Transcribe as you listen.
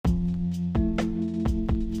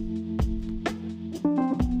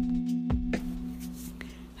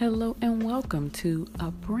Hello and welcome to a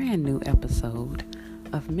brand new episode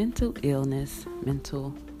of Mental Illness,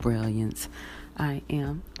 Mental Brilliance. I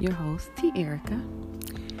am your host, T. Erica,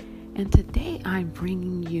 and today I'm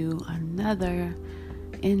bringing you another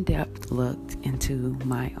in-depth look into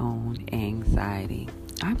my own anxiety.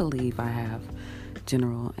 I believe I have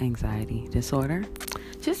general anxiety disorder,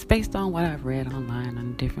 just based on what I've read online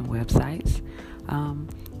on different websites.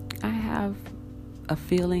 I have a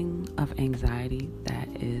feeling of anxiety that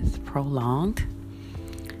is prolonged.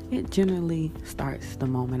 It generally starts the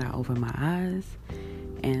moment I open my eyes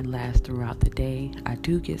and lasts throughout the day. I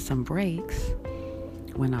do get some breaks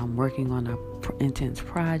when I'm working on an intense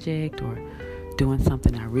project or doing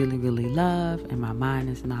something I really love and my mind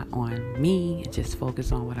is not on me, it's just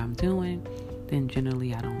focused on what I'm doing. Then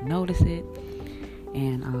generally I don't notice it.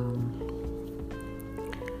 And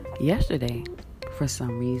yesterday, for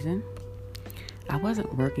some reason, I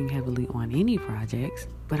wasn't working heavily on any projects,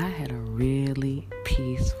 but I had a really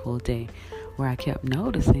peaceful day where I kept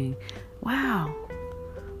noticing, wow,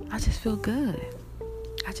 I just feel good.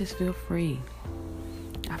 I just feel free.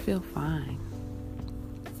 I feel fine.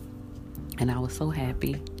 And I was so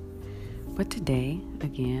happy. But today,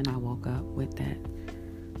 again, I woke up with that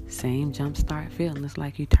same jump start feeling. It's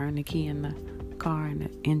like you turn the key in the car and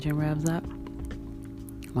the engine revs up.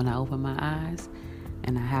 When I open my eyes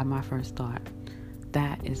and I have my first thought,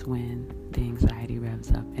 that is when the anxiety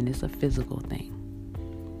revs up, and it's a physical thing.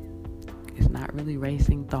 It's not really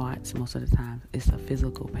racing thoughts most of the time. It's a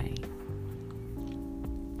physical pain.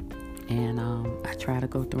 And I try to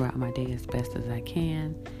go throughout my day as best as I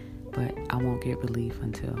can, but I won't get relief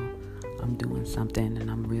until I'm doing something and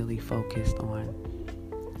I'm really focused on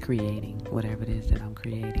creating whatever it is that I'm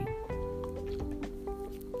creating.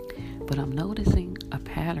 But I'm noticing a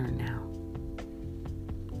pattern now.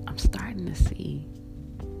 I'm starting to see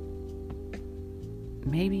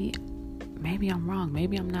maybe I'm wrong.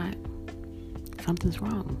 Maybe I'm not. Something's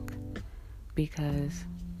wrong. Because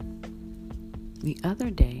the other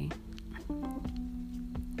day,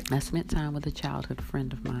 I spent time with a childhood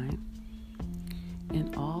friend of mine.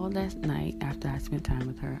 And all that night after I spent time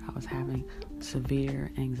with her, I was having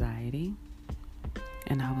severe anxiety.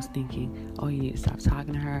 And I was thinking, oh, you need to stop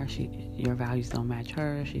talking to her. Your values don't match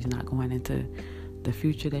her. She's not going into the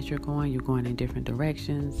future that you're going in different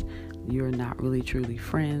directions. You're not really truly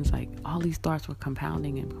friends. Like, all these thoughts were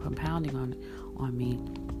compounding on me.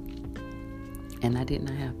 And I did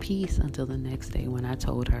not have peace until the next day when I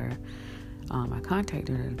told her, I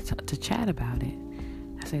contacted her to chat about it.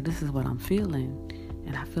 I said, this is what I'm feeling,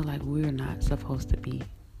 and I feel like we're not supposed to be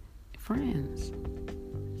friends.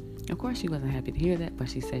 Of course, she wasn't happy to hear that, but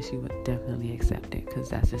she said she would definitely accept it because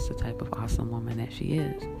that's just the type of awesome woman that she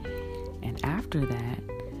is. And after that,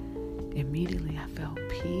 immediately I felt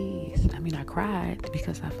peace. I cried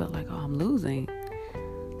because I felt like, I'm losing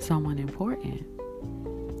someone important.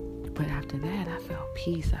 But after that, I felt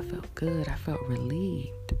peace. I felt good. I felt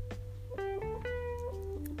relieved.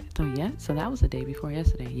 So that was the day before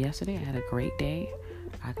yesterday. Yesterday, I had a great day.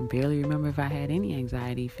 I can barely remember if I had any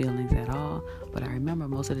anxiety feelings at all. But I remember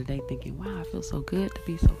most of the day thinking, wow, I feel so good to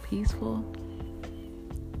be so peaceful.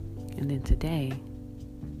 And then today,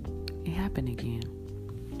 it happened again.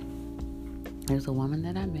 There's a woman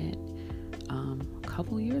that I met a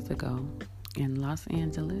couple years ago in Los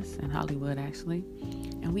Angeles, in Hollywood actually,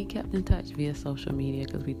 and we kept in touch via social media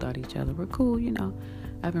because we thought each other were cool.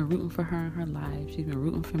 I've been rooting for her in her life. She's been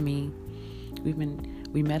rooting for me.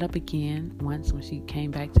 We met up again once when she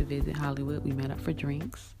came back to visit Hollywood. We met up for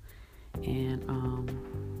drinks, and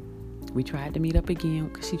we tried to meet up again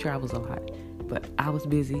because she travels a lot, but I was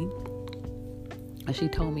busy. And she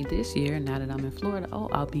told me this year, now that I'm in Florida,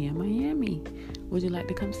 I'll be in Miami. Would you like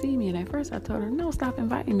to come see me? And at first I told her, no, stop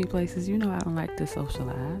inviting me places. I don't like to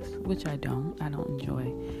socialize, which I don't. I don't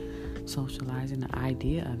enjoy socializing. The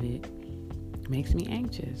idea of it makes me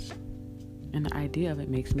anxious. And the idea of it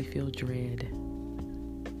makes me feel dread.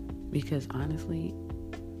 Because honestly,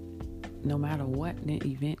 no matter what the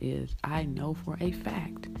event is, I know for a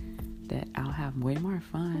fact that I'll have way more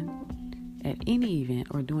fun at any event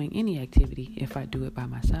or doing any activity if I do it by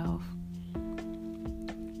myself.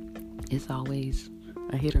 It's always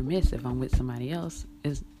a hit or miss if I'm with somebody else.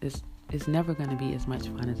 It's never going to be as much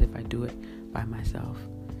fun as if I do it by myself.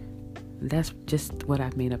 That's just what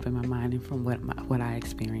I've made up in my mind and from what I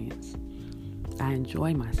experience. I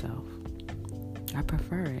enjoy myself. I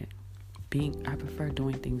prefer it. I prefer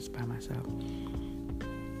doing things by myself.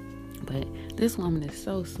 But this woman is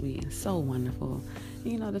so sweet and so wonderful.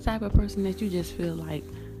 The type of person that you just feel like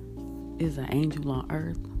is an angel on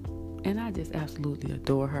earth. And I just absolutely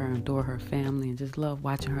adore her and adore her family and just love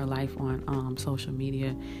watching her life on social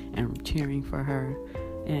media and cheering for her.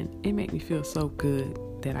 And it makes me feel so good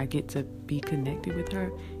that I get to be connected with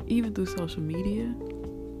her, even through social media.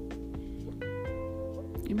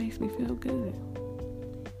 It makes me feel good.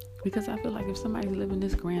 Because I feel like if somebody's living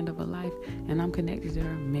this grand of a life and I'm connected to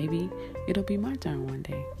her, maybe it'll be my turn one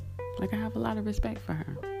day. Like, I have a lot of respect for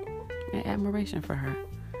her and admiration for her.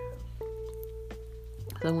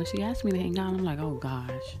 So when she asked me to hang out, I'm like, oh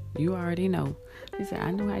gosh, you already know. She said,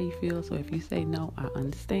 I know how you feel, so if you say no, I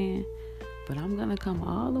understand. But I'm going to come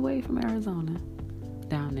all the way from Arizona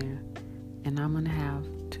down there, and I'm going to have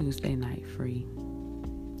Tuesday night free.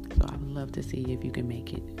 So I would love to see if you can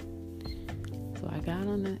make it. So I got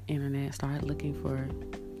on the internet, started looking for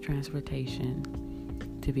transportation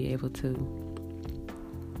to be able to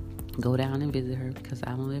go down and visit her, because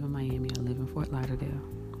I don't live in Miami, I live in Fort Lauderdale.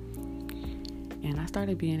 And I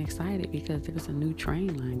started being excited because there's a new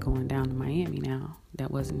train line going down to Miami now that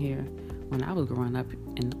wasn't here when I was growing up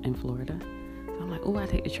in Florida. So I'm like, oh, I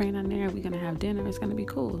take the train on there, we're going to have dinner, it's going to be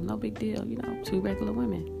cool, no big deal, two regular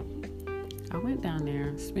women. I went down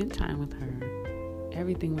there, spent time with her,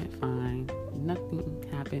 everything went fine, nothing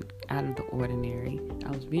happened out of the ordinary. I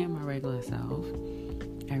was being my regular self,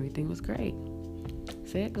 everything was great.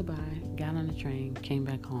 Said goodbye, got on the train, came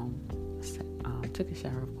back home, took a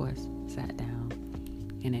shower, of course, sat down,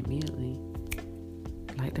 and immediately,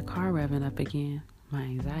 like the car revving up again, my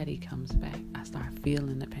anxiety comes back. I start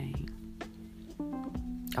feeling the pain.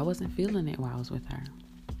 I wasn't feeling it while I was with her.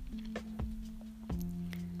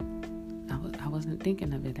 I wasn't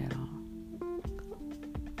thinking of it at all.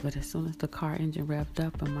 But as soon as the car engine revved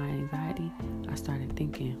up on my anxiety, I started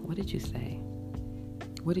thinking, what did you say?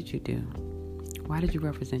 What did you do? Why did you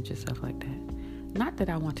represent yourself like that? Not that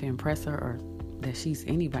I want to impress her or that she's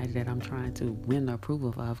anybody that I'm trying to win the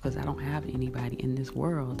approval of, because I don't have anybody in this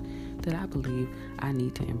world that I believe I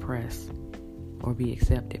need to impress or be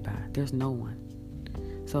accepted by. There's no one.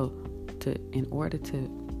 So in order to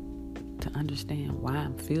understand why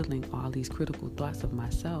I'm feeling all these critical thoughts of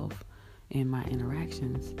myself in my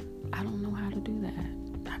interactions, I don't know how to do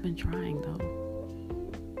that. I've been trying though.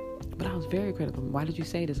 But I was very critical. Why did you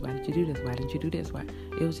say this? Why did you do this? Why didn't you do this? Why?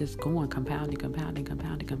 It was just going, compounding.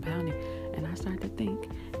 And I started to think,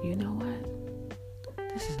 you know what?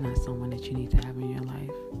 This is not someone that you need to have in your life.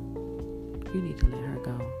 You need to let her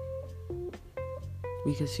go.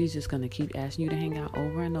 Because she's just going to keep asking you to hang out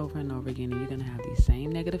over and over and over again. And you're going to have these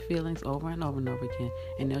same negative feelings over and over and over again.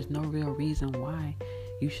 And there's no real reason why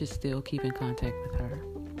you should still keep in contact with her.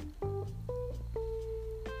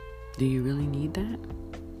 Do you really need that?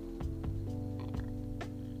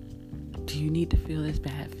 Do you need to feel this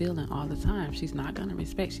bad feeling all the time? She's not going to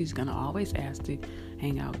respect. She's going to always ask to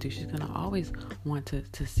hang out with you. She's going to always want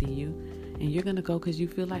to see you. And you're going to go because you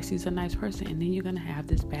feel like she's a nice person. And then you're going to have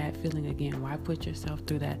this bad feeling again. Why put yourself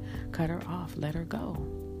through that? Cut her off. Let her go.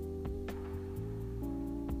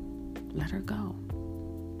 Let her go.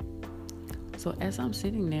 So as I'm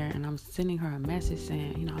sitting there and I'm sending her a message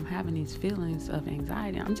saying, I'm having these feelings of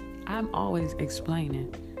anxiety. I'm always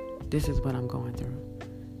explaining, this is what I'm going through.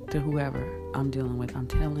 To whoever I'm dealing with, I'm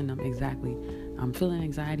telling them exactly. I'm feeling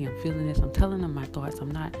anxiety. I'm feeling this. I'm telling them my thoughts.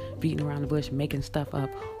 I'm not beating around the bush, making stuff up,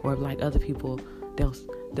 or like other people,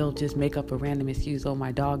 they'll just make up a random excuse. Oh,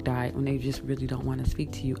 my dog died, when they just really don't want to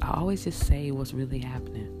speak to you. I always just say what's really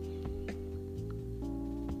happening.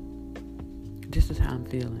 This is how I'm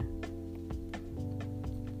feeling.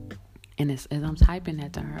 And as I'm typing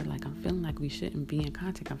that to her, like, I'm feeling like we shouldn't be in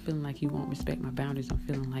contact. I'm feeling like you won't respect my boundaries. I'm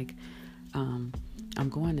feeling like I'm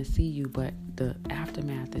going to see you, but the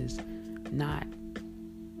aftermath is not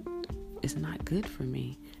good for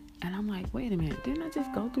me. And I'm like, wait a minute, didn't I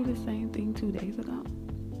just go through the same thing 2 days ago?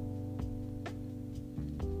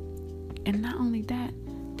 And not only that,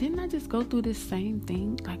 didn't I just go through this same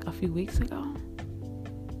thing like a few weeks ago?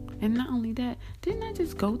 And not only that, didn't I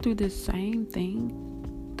just go through this same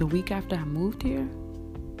thing the week after I moved here?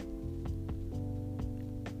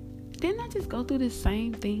 Didn't I just go through this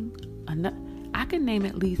same thing? I can name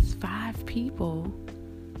at least 5 people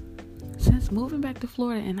since moving back to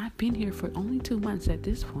Florida, and I've been here for only 2 months at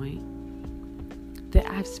this point, that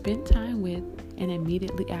I've spent time with, and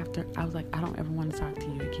immediately after, I was like, I don't ever want to talk to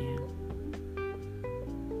you again.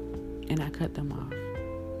 And I cut them off.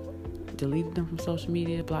 Deleted them from social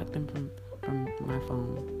media, blocked them from my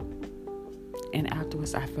phone. And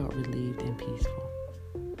afterwards, I felt relieved and peaceful.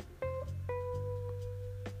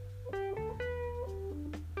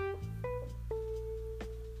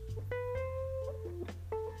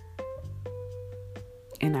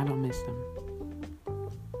 And I don't miss them.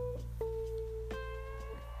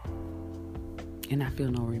 And I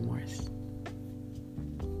feel no remorse.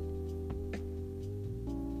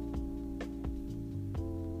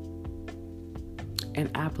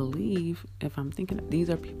 And I believe, if I'm thinking, these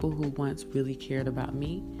are people who once really cared about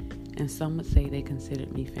me, and some would say they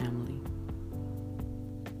considered me family.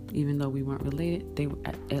 Even though we weren't related, they were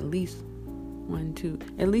at least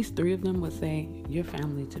at least 3 of them would say, you're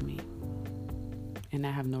family to me. And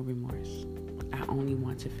I have no remorse. I only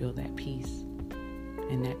want to feel that peace.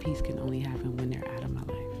 And that peace can only happen when they're out of my life.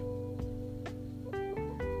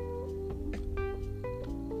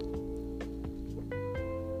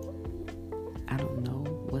 I don't know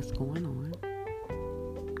what's going on.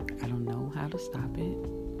 I don't know how to stop it.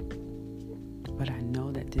 But I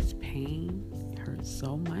know that this pain hurts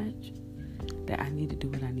so much that I need to do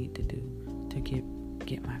what I need to do to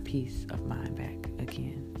get my peace of mind back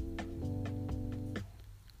again.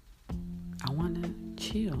 I want to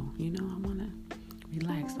chill, I want to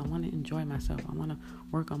relax. I want to enjoy myself. I want to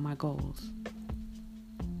work on my goals.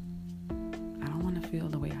 I don't want to feel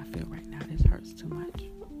the way I feel right now. This hurts too much.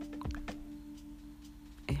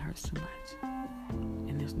 It hurts too much.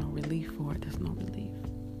 And there's no relief for it. There's no relief.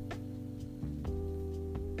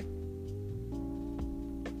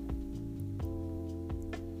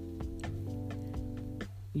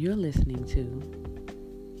 You're listening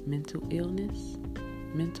to Mental Illness,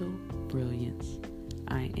 Mental Brilliance.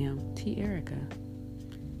 I am T. Erica.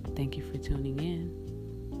 Thank you for tuning in,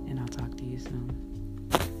 and I'll talk to you soon.